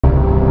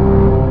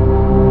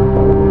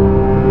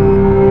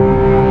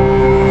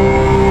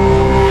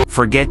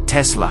Forget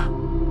Tesla.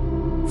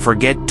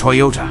 Forget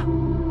Toyota.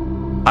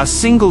 A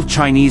single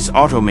Chinese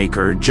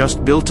automaker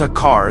just built a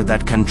car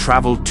that can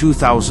travel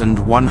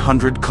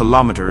 2,100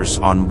 kilometers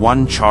on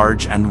one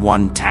charge and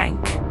one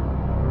tank.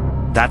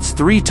 That's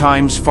 3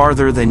 times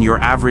farther than your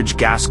average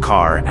gas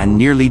car and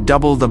nearly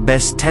double the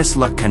best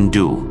Tesla can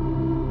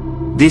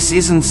do. This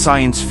isn't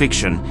science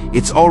fiction,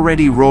 it's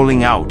already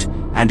rolling out,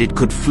 and it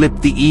could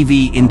flip the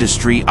EV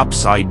industry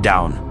upside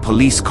down.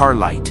 Police car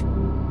light.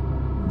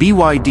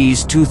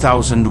 BYD's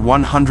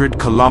 2,100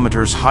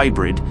 kilometers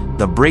hybrid,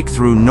 the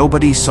breakthrough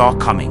nobody saw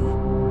coming.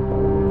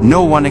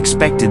 No one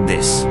expected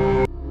this.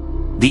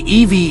 The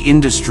EV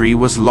industry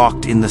was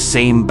locked in the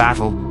same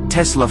battle,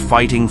 Tesla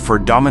fighting for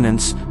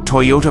dominance,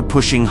 Toyota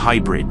pushing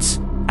hybrids,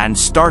 and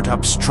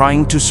startups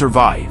trying to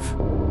survive.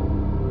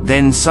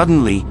 Then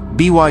suddenly,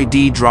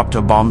 BYD dropped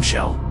a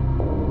bombshell.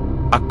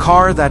 A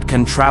car that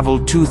can travel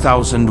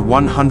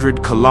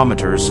 2,100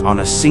 kilometers on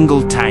a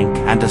single tank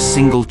and a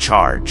single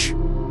charge.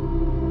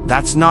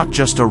 That's not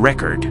just a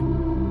record.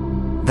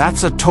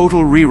 That's a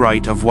total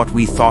rewrite of what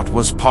we thought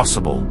was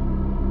possible.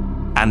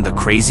 And the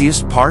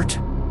craziest part?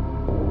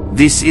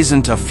 This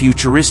isn't a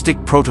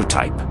futuristic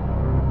prototype.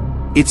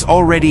 It's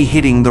already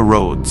hitting the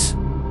roads.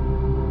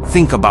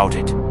 Think about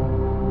it.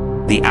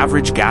 The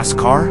average gas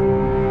car?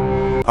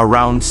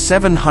 Around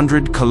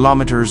 700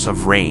 kilometers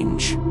of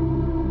range.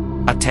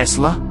 A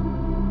Tesla?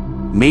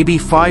 Maybe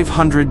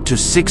 500 to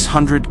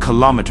 600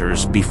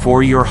 kilometers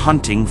before you're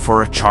hunting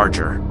for a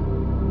charger.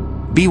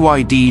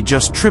 BYD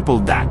just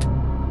tripled that.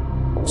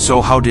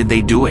 So how did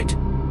they do it?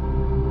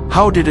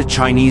 How did a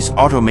Chinese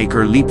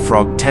automaker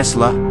leapfrog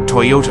Tesla,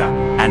 Toyota,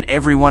 and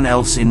everyone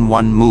else in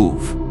one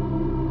move?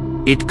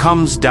 It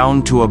comes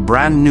down to a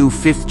brand new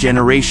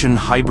 5th-generation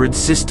hybrid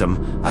system,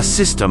 a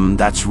system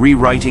that's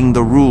rewriting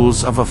the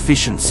rules of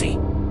efficiency.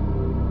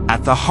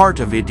 At the heart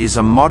of it is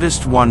a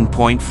modest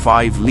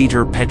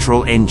 1.5-liter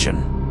petrol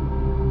engine.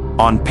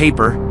 On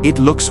paper, it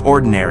looks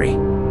ordinary.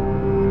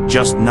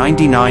 Just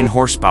 99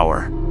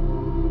 horsepower.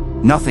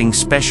 Nothing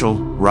special,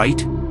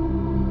 right?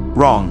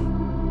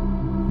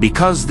 Wrong.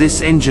 Because this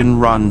engine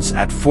runs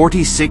at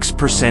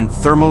 46%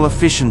 thermal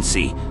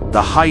efficiency,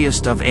 the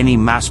highest of any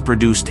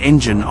mass-produced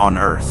engine on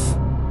Earth.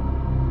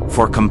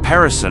 For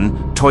comparison,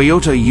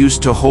 Toyota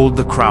used to hold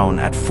the crown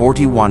at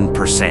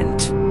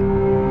 41%.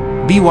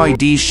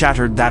 BYD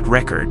shattered that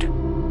record.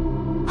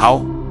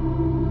 How?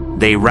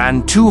 They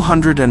ran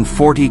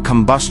 240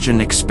 combustion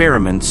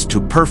experiments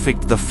to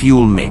perfect the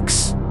fuel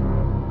mix.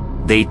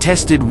 They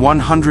tested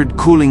 100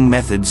 cooling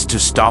methods to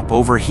stop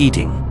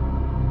overheating.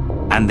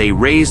 And they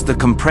raised the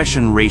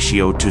compression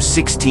ratio to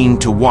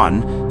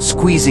 16:1,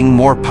 squeezing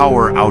more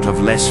power out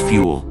of less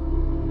fuel.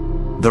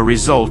 The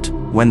result,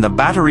 when the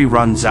battery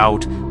runs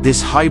out,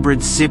 this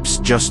hybrid sips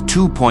just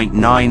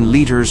 2.9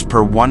 liters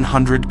per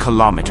 100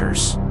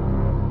 kilometers.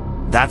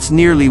 That's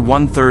nearly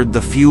 1/3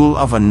 the fuel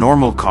of a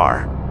normal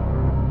car.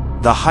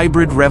 The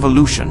hybrid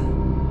revolution.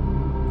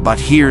 But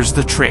here's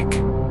the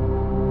trick.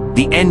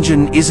 The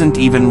engine isn't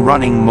even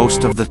running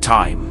most of the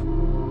time.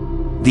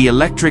 The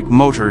electric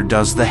motor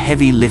does the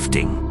heavy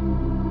lifting.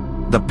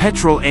 The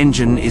petrol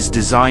engine is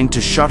designed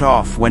to shut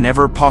off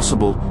whenever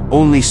possible,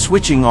 only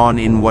switching on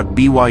in what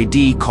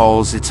BYD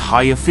calls its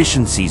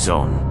high-efficiency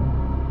zone.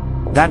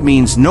 That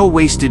means no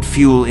wasted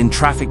fuel in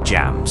traffic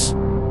jams.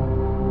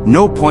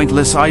 No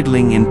pointless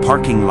idling in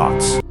parking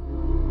lots.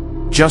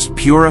 Just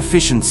pure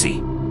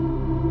efficiency.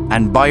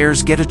 And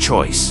buyers get a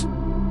choice.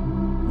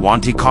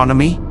 Want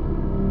economy?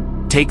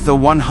 Take the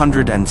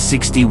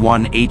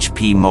 161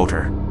 HP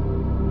motor.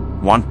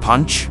 Want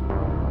punch?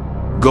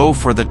 Go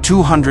for the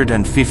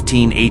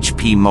 215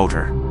 HP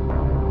motor.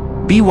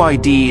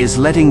 BYD is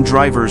letting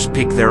drivers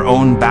pick their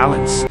own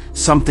balance,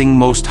 something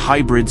most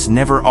hybrids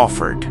never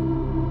offered.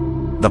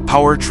 The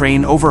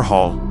powertrain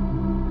overhaul.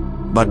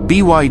 But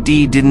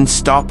BYD didn't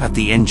stop at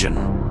the engine.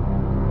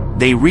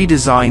 They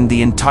redesigned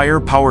the entire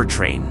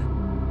powertrain.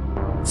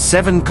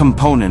 7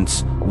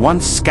 components,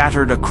 once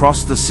scattered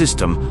across the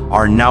system,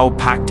 are now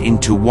packed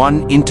into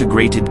one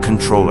integrated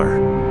controller.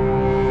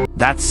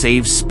 That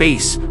saves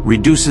space,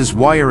 reduces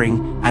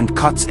wiring, and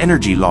cuts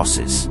energy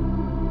losses.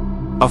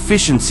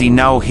 Efficiency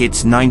now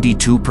hits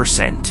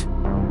 92%.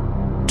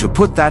 To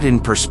put that in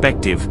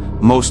perspective,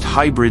 most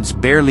hybrids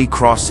barely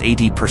cross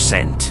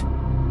 80%.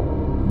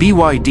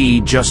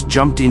 BYD just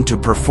jumped into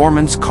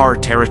performance car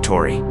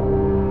territory.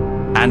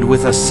 And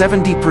with a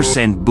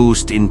 70%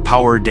 boost in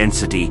power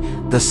density,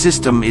 the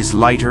system is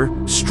lighter,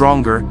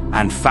 stronger,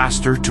 and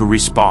faster to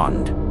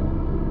respond.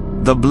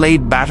 The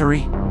Blade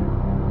battery?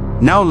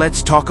 Now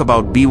let's talk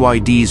about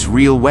BYD's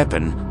real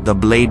weapon, the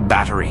Blade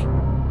battery.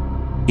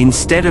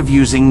 Instead of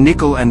using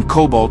nickel and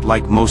cobalt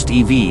like most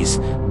EVs,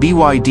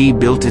 BYD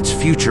built its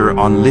future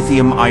on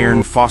lithium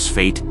iron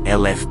phosphate,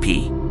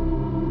 LFP.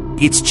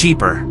 It's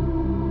cheaper.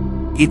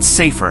 It's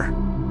safer.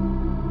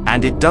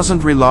 And it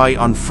doesn't rely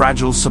on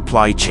fragile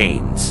supply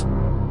chains.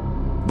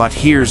 But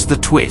here's the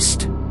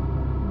twist.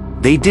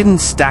 They didn't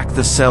stack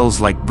the cells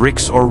like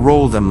bricks or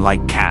roll them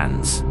like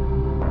cans.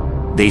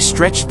 They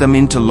stretched them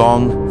into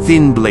long,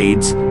 thin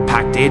blades,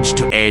 packed edge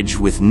to edge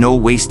with no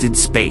wasted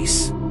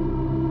space.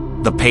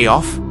 The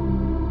payoff?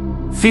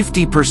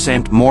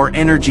 50% more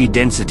energy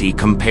density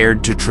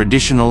compared to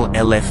traditional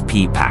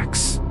LFP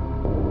packs.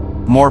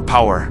 More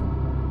power.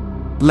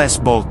 Less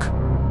bulk.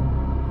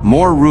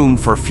 More room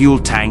for fuel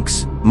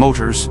tanks,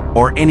 motors,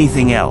 or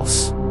anything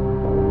else.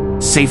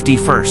 Safety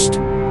first.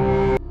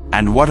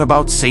 And what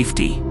about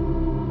safety?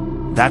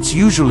 That's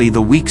usually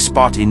the weak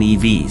spot in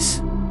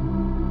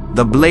EVs.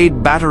 The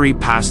Blade battery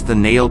passed the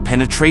nail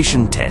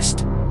penetration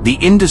test, the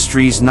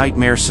industry's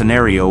nightmare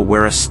scenario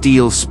where a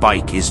steel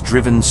spike is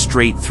driven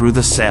straight through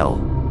the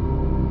cell.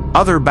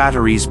 Other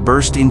batteries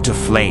burst into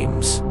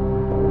flames.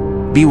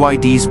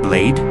 BYD's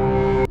Blade?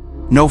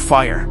 No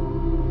fire.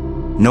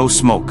 No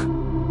smoke.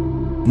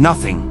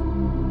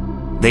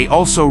 Nothing. They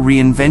also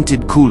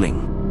reinvented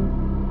cooling.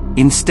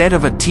 Instead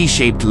of a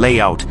T-shaped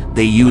layout,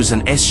 they use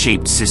an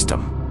S-shaped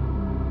system.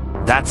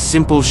 That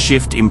simple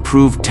shift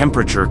improved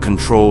temperature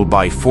control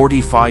by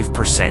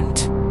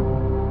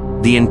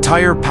 45%. The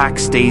entire pack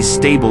stays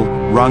stable,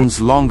 runs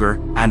longer,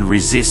 and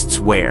resists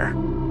wear.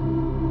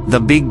 The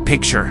big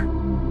picture.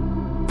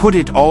 Put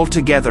it all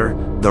together,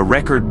 the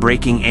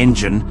record-breaking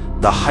engine,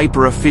 the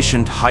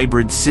hyper-efficient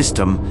hybrid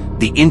system,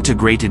 the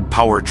integrated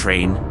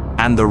powertrain,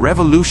 and the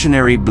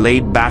revolutionary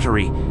Blade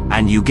battery,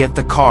 and you get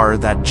the car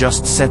that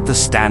just set the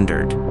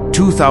standard.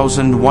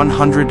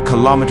 2,100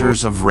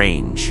 kilometers of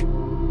range.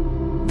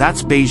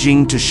 That's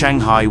Beijing to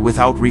Shanghai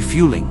without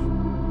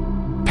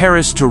refueling.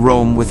 Paris to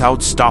Rome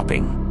without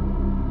stopping.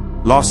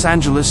 Los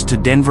Angeles to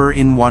Denver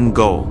in one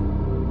go.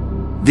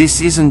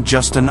 This isn't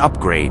just an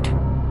upgrade.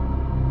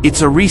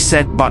 It's a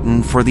reset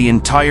button for the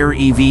entire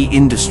EV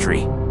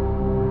industry.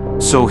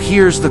 So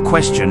here's the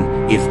question,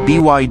 if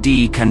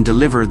BYD can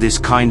deliver this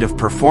kind of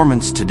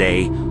performance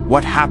today,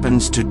 what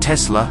happens to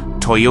Tesla,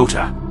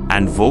 Toyota,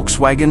 and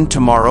Volkswagen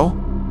tomorrow?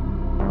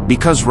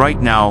 Because right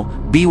now,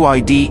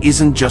 BYD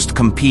isn't just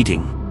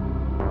competing.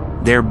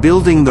 They're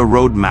building the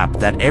roadmap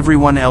that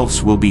everyone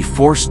else will be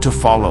forced to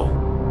follow.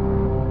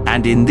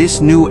 And in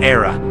this new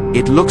era,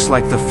 it looks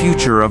like the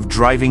future of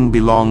driving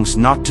belongs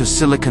not to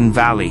Silicon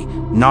Valley,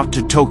 not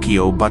to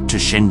Tokyo, but to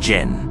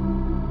Shenzhen.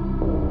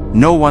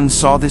 No one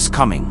saw this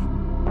coming.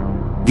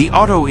 The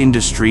auto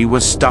industry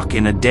was stuck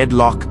in a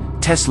deadlock,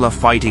 Tesla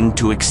fighting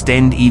to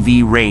extend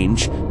EV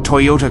range,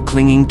 Toyota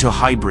clinging to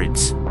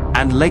hybrids,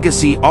 and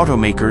legacy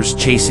automakers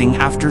chasing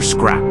after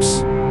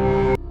scraps.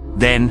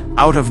 Then,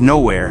 out of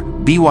nowhere,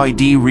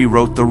 BYD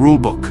rewrote the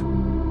rulebook.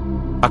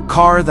 A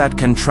car that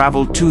can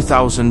travel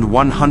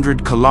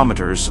 2,100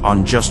 kilometers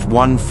on just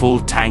one full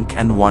tank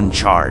and one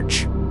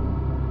charge.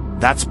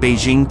 That's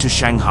Beijing to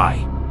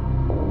Shanghai.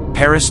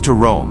 Paris to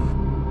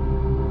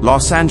Rome.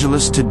 Los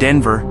Angeles to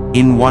Denver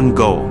in one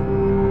go.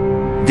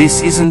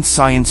 This isn't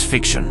science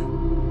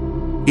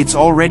fiction. It's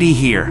already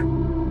here.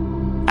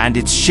 And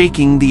it's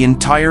shaking the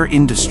entire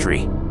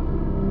industry.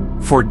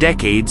 For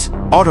decades,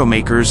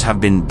 automakers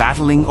have been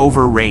battling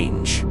over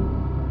range.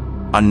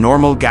 A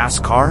normal gas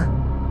car?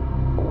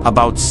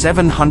 About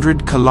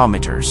 700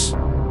 kilometers.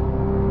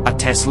 A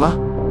Tesla?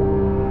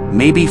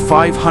 Maybe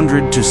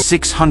 500 to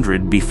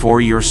 600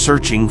 before you're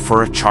searching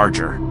for a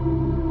charger.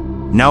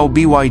 Now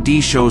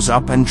BYD shows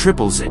up and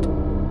triples it.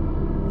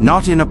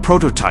 Not in a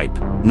prototype,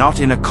 not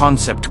in a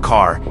concept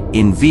car,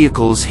 in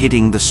vehicles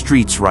hitting the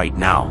streets right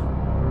now.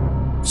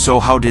 So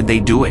how did they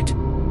do it?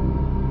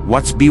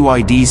 What's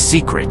BYD's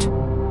secret?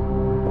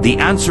 The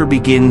answer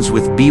begins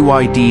with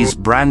BYD's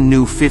brand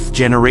new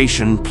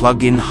 5th-generation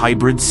plug-in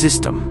hybrid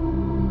system.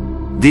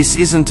 This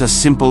isn't a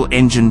simple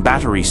engine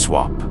battery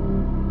swap.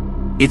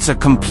 It's a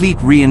complete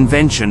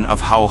reinvention of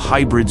how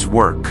hybrids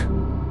work.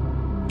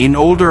 In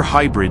older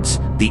hybrids,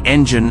 the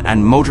engine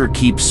and motor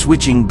keep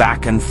switching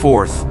back and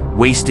forth,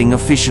 wasting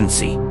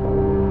efficiency.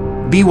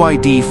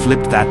 BYD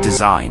flipped that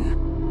design.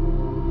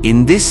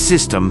 In this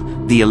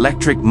system, the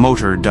electric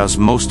motor does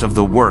most of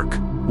the work,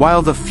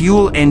 while the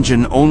fuel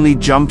engine only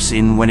jumps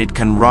in when it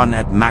can run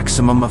at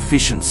maximum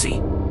efficiency.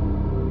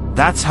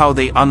 That's how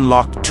they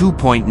unlocked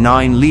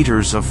 2.9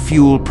 liters of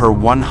fuel per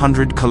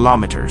 100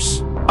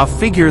 kilometers, a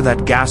figure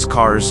that gas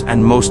cars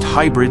and most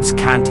hybrids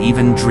can't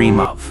even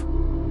dream of.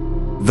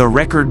 The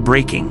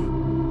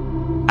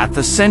record-breaking. At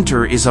the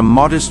center is a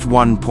modest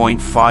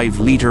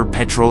 1.5-liter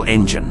petrol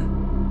engine.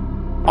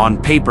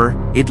 On paper,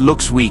 it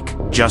looks weak,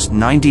 just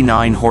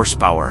 99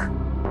 horsepower.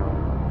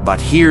 But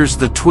here's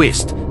the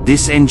twist,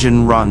 this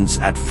engine runs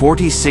at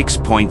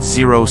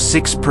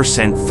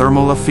 46.06%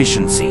 thermal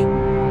efficiency.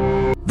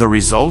 The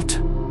result?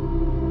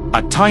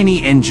 A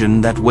tiny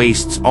engine that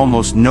wastes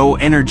almost no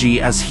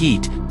energy as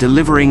heat,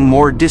 delivering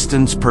more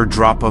distance per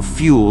drop of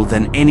fuel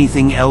than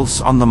anything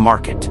else on the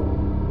market.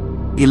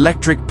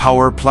 Electric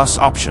power plus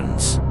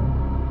options.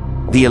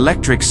 The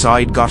electric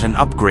side got an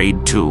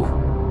upgrade too.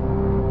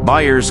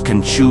 Buyers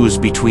can choose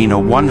between a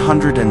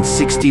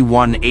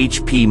 161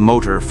 HP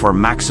motor for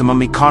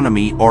maximum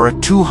economy or a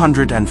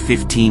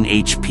 215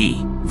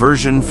 HP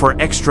version for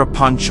extra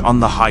punch on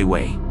the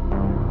highway.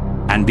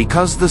 And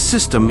because the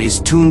system is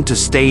tuned to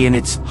stay in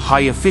its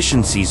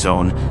high-efficiency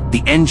zone,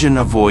 the engine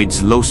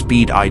avoids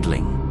low-speed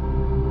idling.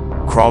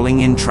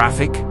 Crawling in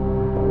traffic?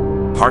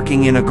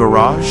 Parking in a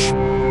garage?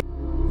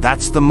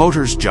 That's the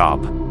motor's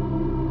job.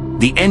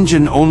 The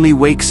engine only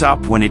wakes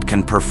up when it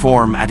can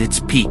perform at its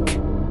peak.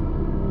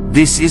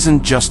 This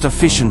isn't just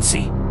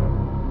efficiency.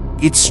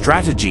 It's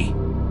strategy.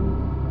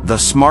 The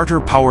smarter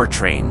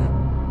powertrain.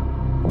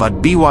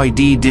 But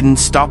BYD didn't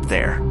stop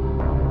there.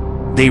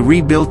 They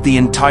rebuilt the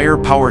entire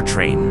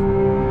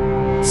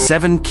powertrain.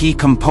 7 key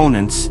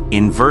components,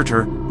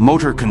 inverter,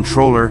 motor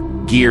controller,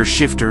 gear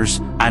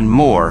shifters, and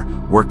more,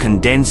 were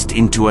condensed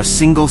into a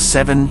single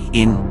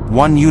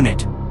 7-in-1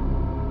 unit.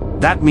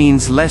 That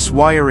means less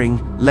wiring,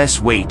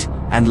 less weight,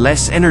 and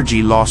less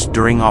energy lost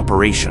during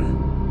operation.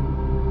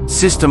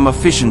 System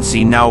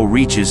efficiency now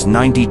reaches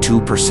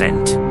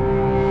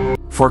 92%.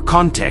 For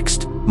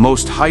context,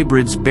 most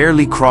hybrids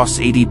barely cross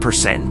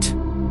 80%.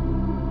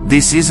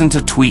 This isn't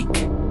a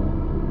tweak.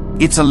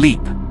 It's a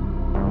leap.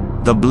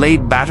 The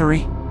blade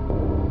battery?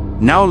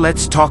 Now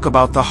let's talk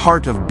about the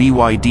heart of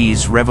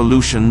BYD's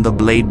revolution, the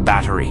blade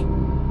battery.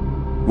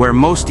 Where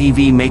most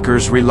EV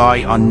makers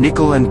rely on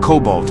nickel and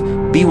cobalt,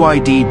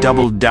 BYD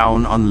doubled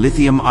down on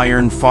lithium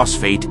iron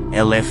phosphate,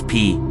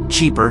 LFP,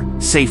 cheaper,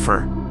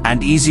 safer,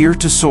 and easier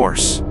to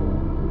source.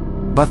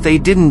 But they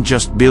didn't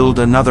just build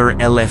another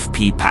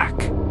LFP pack.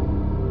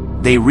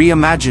 They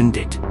reimagined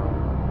it.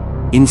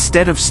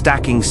 Instead of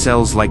stacking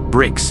cells like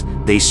bricks,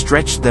 they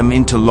stretched them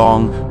into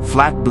long,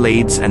 flat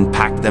blades and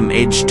packed them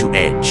edge to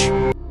edge.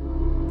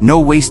 No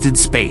wasted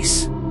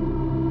space.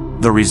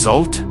 The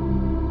result?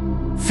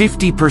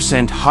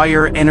 50%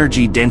 higher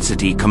energy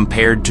density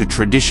compared to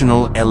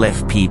traditional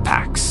LFP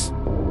packs.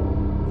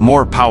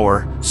 More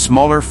power,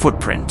 smaller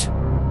footprint.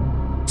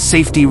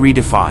 Safety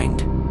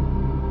redefined.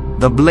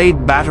 The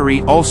blade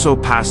battery also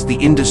passed the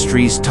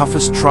industry's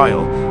toughest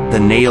trial, the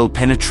nail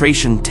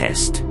penetration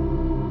test.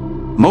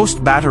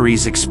 Most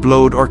batteries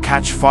explode or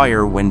catch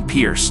fire when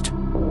pierced.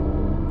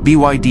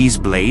 BYD's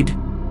blade?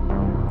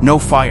 No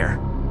fire.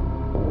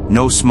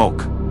 No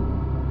smoke.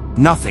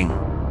 Nothing.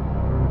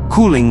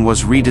 Cooling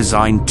was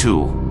redesigned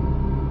too.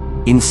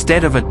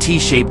 Instead of a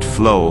T-shaped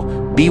flow,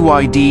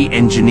 BYD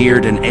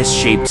engineered an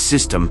S-shaped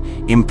system,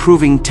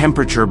 improving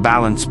temperature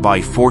balance by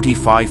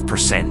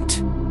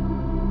 45%.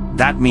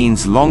 That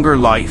means longer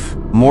life,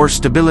 more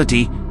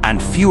stability,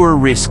 and fewer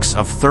risks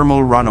of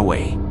thermal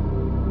runaway.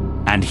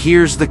 And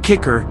here's the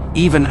kicker,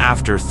 even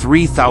after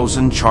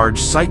 3,000 charge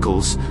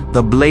cycles,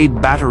 the blade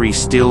battery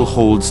still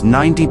holds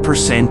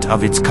 90%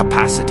 of its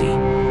capacity.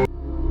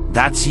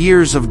 That's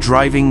years of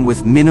driving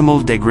with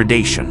minimal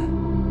degradation.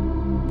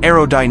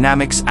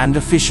 Aerodynamics and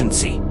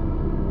efficiency.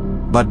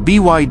 But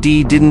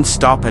BYD didn't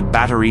stop at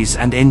batteries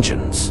and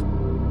engines.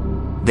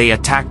 They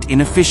attacked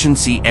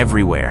inefficiency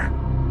everywhere.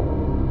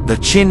 The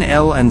Chin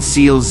L and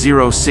Seal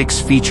 06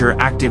 feature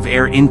active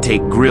air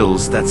intake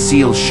grills that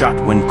seal shut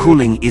when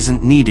cooling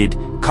isn't needed,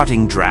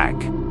 cutting drag.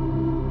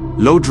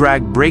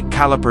 Low-drag brake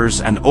calipers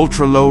and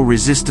ultra-low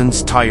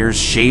resistance tires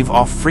shave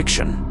off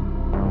friction.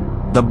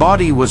 The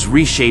body was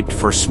reshaped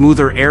for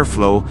smoother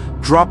airflow,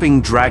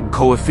 dropping drag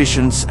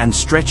coefficients and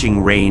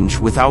stretching range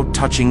without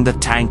touching the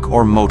tank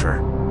or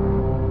motor.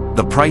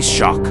 The price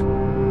shock.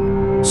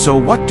 So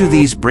what do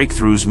these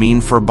breakthroughs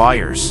mean for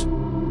buyers?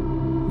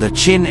 The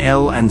Chin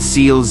L and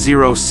Seal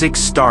 06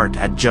 start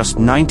at just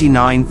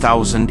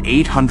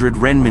 99,800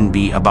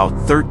 renminbi, about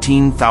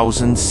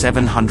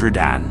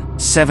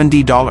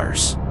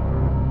 $13,770.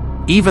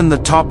 Even the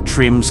top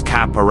trims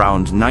cap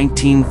around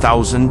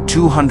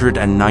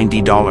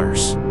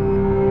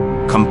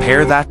 $19,290.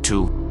 Compare that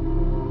to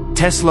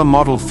Tesla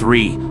Model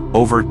 3,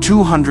 over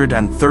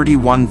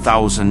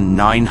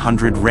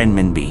 231,900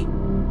 renminbi.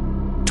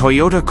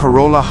 Toyota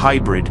Corolla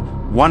Hybrid,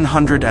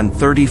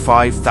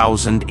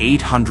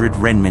 135,800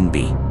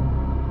 renminbi.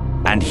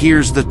 And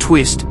here's the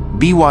twist,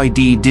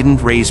 BYD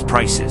didn't raise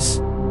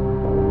prices.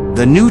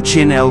 The new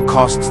Chin L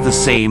costs the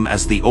same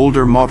as the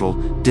older model,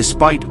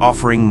 despite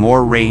offering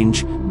more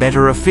range,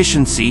 better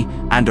efficiency,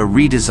 and a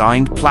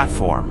redesigned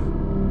platform.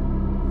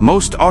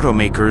 Most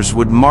automakers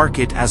would mark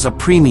it as a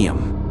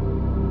premium.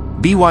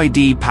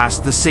 BYD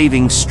passed the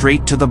savings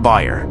straight to the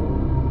buyer.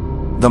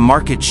 The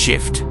market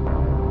shift.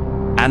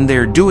 And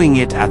they're doing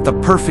it at the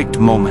perfect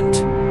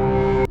moment.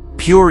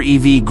 Pure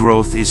EV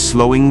growth is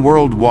slowing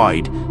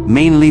worldwide,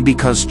 mainly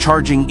because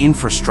charging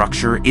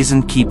infrastructure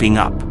isn't keeping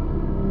up.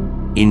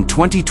 In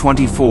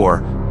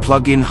 2024,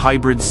 plug-in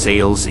hybrid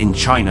sales in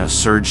China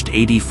surged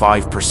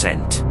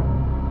 85%.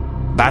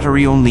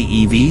 Battery-only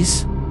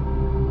EVs?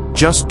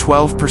 Just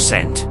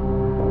 12%.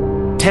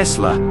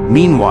 Tesla,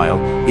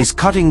 meanwhile, is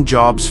cutting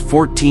jobs,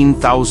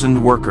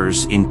 14,000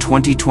 workers in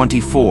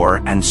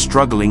 2024 and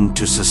struggling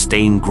to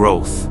sustain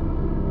growth.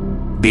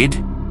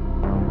 Bid?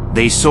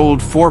 They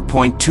sold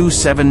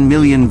 4.27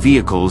 million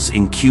vehicles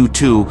in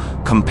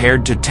Q2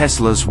 compared to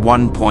Tesla's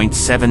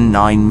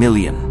 1.79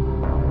 million.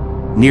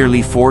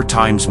 Nearly 4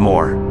 times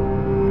more.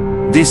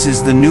 This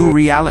is the new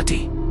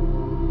reality.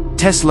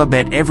 Tesla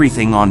bet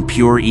everything on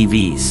pure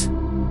EVs.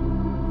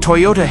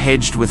 Toyota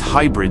hedged with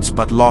hybrids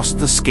but lost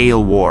the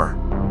scale war.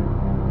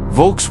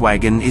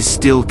 Volkswagen is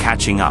still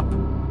catching up.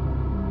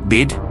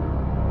 Bid?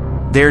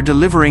 They're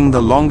delivering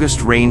the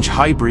longest range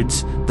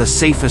hybrids, the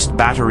safest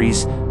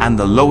batteries, and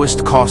the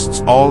lowest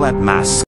costs, all at mass